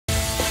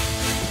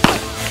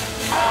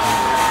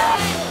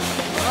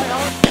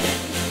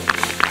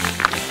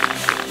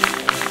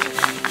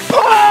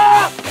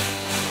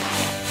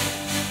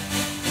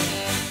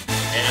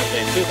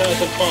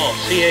Pleasant Falls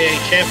CAA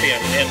champion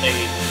in the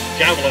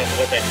javelin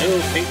with a new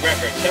meet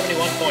record,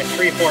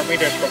 71.34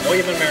 meters from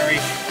William & Mary,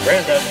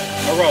 Brandon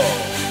Moreau.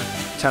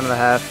 10 and a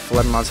half,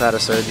 11 months out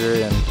of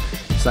surgery, and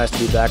it's nice to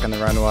be back on the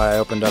runway. I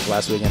opened up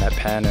last weekend at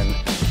Penn, and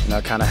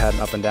kind of had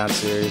an up and down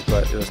series,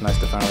 but it was nice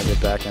to finally get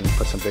back and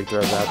put some big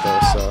throws out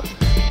there. So.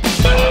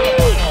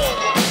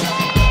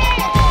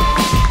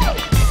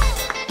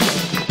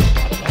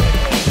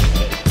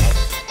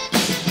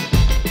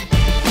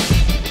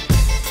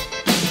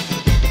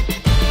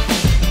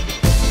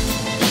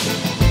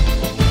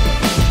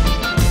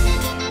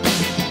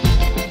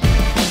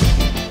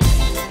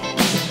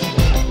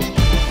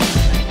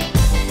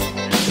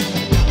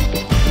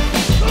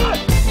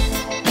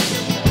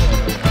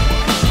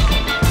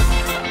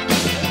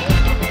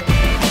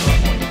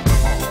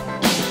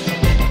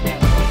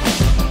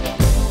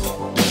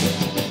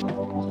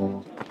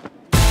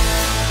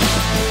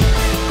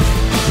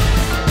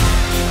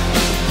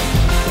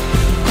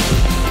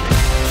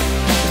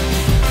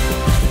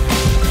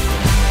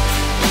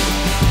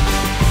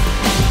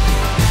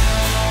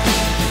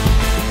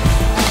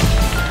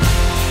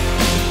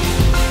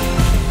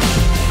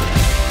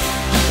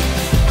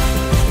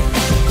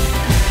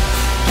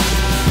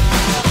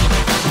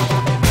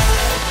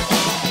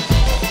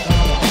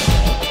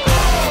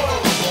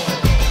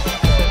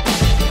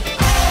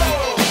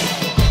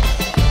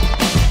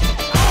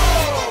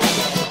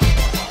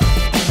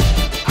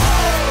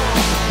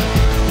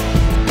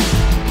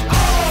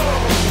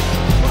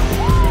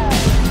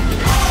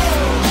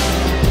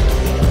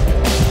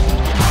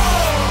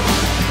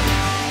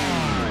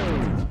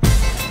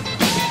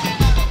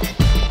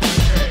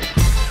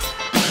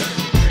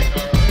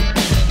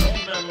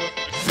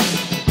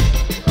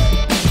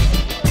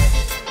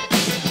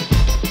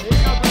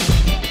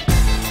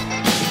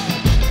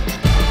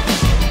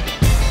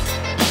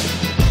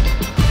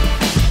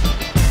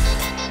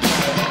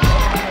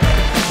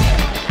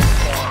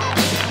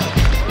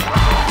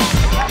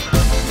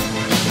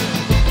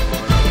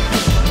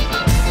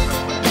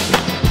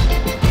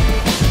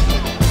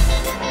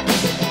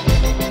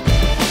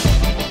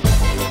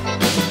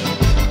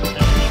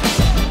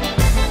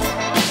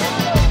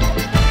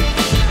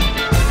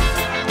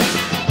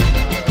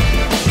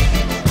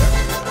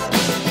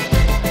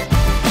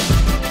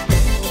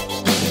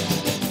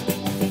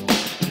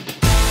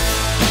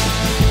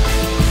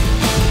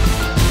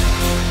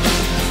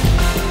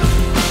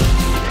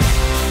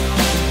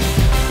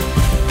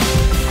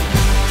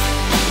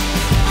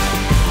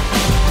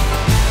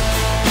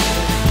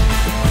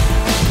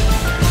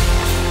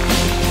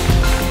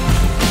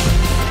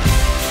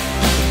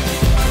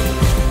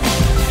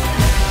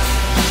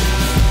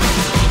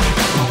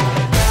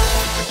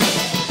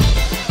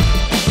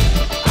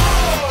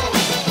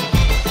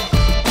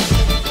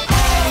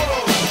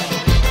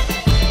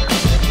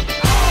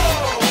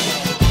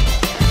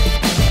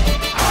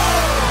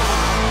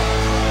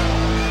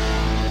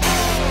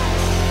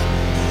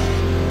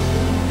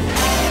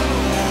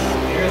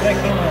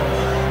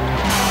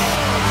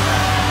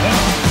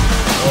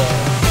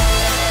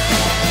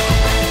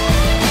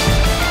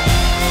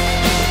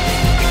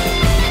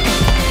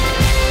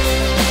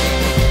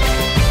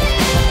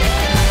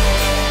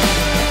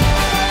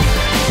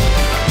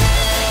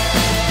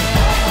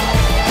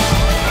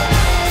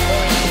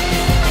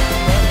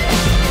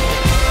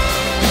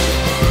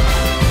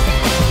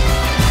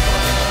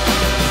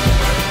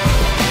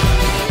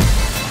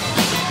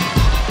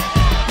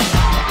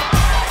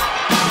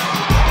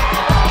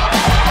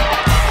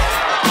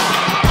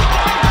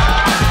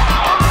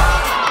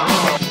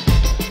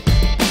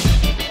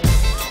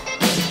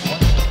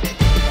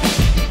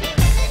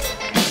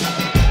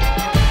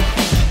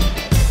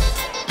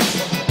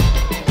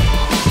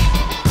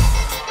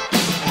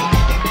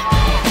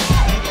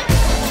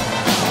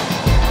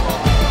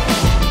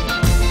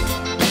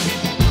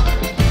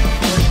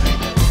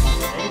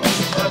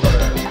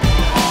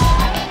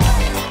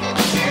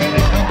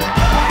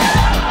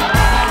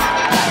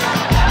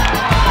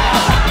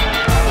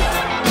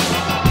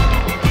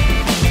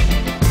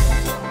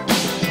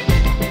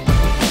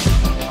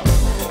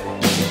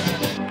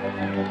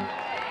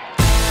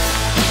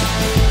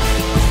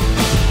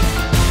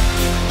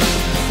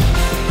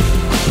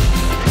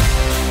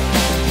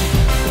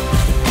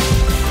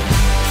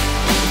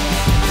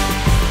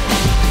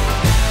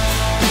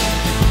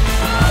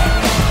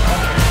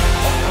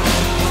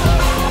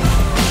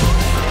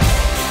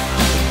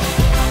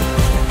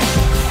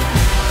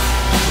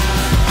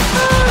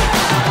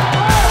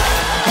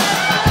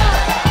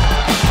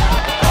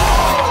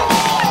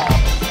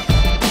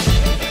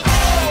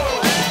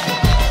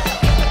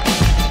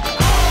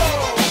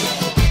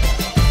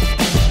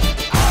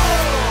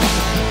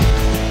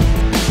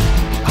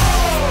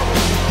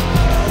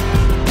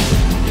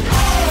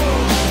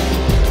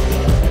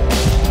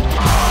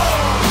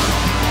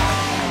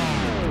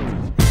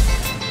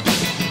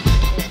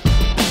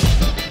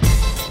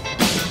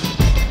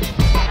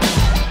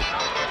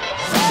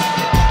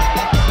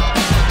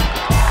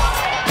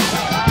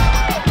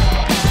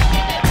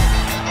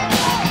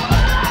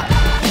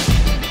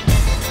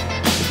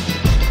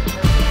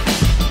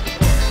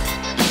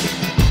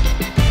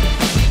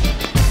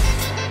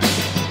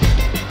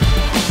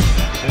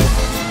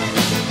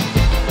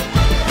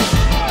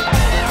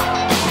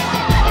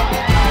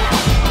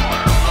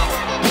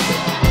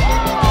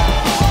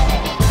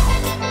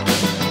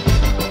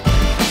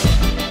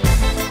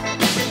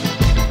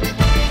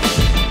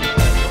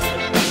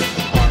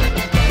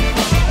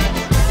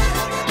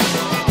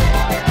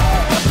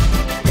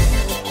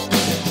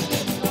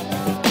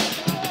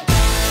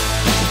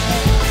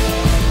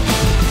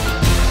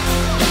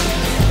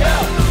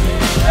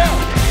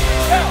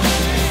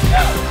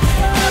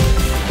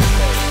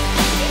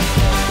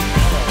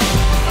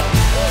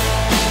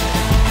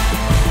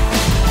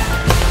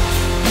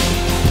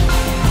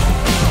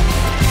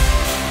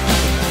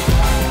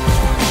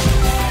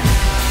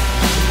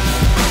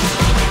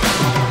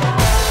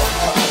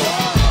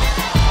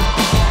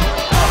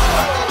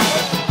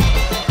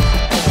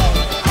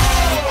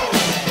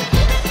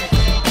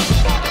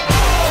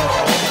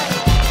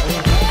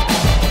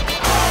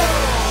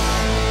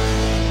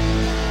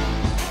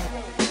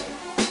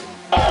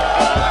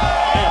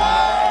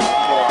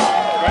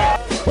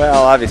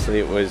 Well, obviously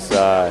it was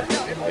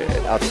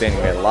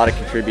outstanding. We had a lot of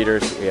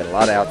contributors. We had a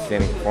lot of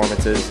outstanding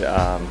performances. You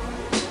know,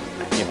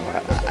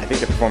 I think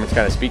the performance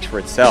kind of speaks for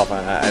itself.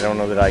 I don't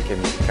know that I can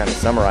kind of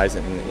summarize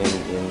it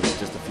in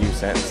just a few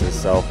sentences.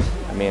 So,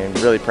 I mean, I'm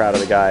really proud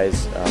of the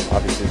guys.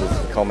 Obviously, this is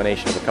the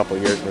culmination of a couple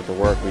of years worth of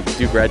work. We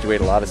do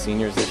graduate a lot of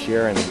seniors this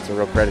year, and it's a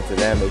real credit to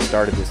them. They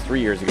started this 3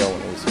 years ago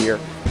when it was here,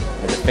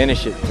 and to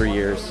finish it 3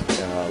 years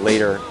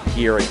later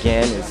here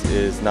again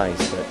is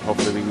nice. But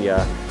hopefully,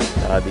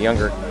 the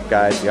younger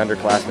guys, the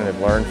underclassmen,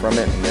 have learned from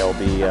it, and they'll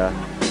be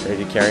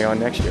ready to carry on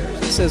next year.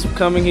 Since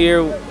coming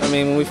here, I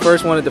mean, when we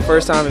first won it the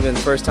first time, it's been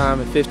the first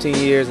time in 15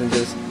 years, and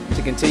just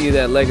to continue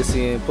that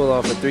legacy and pull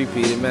off a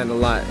three-peat, it meant a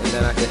lot, and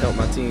then I could help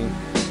my team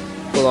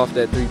pull off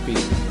that three-peat.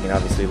 I mean,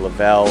 obviously,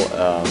 Lavelle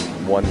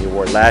won the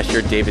award last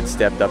year. David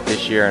stepped up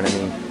this year, and I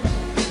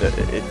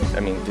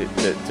mean,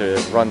 to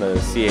run the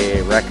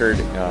CAA record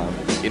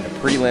in the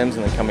prelims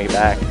and then coming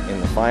back in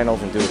the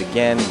finals and do it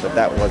again, but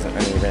that wasn't. I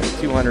mean, he ran the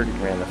 200, he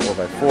ran the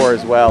 4x4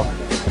 as well.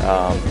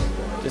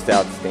 Just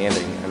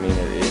outstanding. I mean,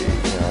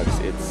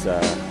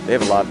 they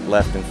have a lot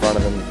left in front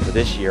of them for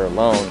this year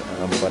alone,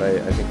 but I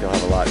think they'll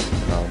have a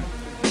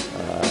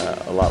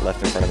lot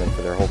left in front of them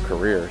for their whole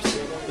careers.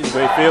 It's a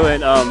great feeling.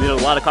 You know,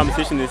 a lot of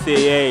competition in the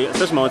CAA,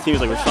 especially my own teams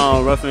like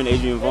Rashawn Ruffin,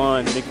 Adrian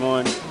Vaughn, Nick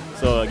Vaughn.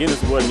 So getting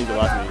this award means a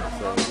lot to me.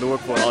 So I've been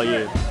working for it all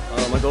year.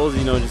 My goal is,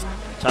 you know, just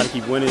try to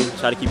keep winning,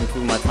 try to keep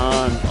improving my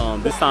time.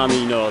 This time,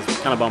 you know, I was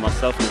kind of by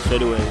myself in the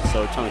straightaway,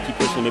 so trying to keep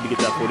pushing, maybe get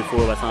to that 44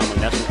 by the time like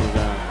national comes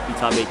down. Be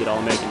top 8, get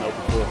All-American in the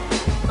Open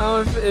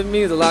 4. It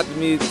means a lot to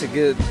me to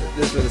get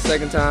this for the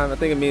second time. I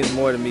think it means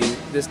more to me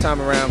this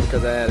time around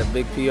because I had a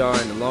big PR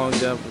in the long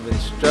jump. I've been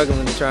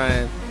struggling to try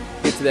and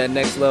get to that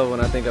next level,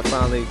 and I think I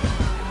finally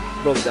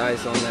broke the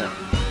ice on that.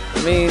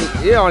 I mean,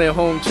 you're on your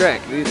home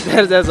track.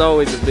 That's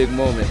always a big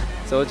moment.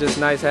 So it's just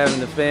nice having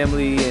the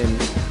family and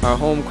our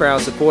home crowd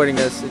supporting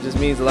us. It just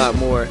means a lot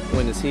more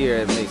when it's here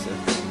at Mesa.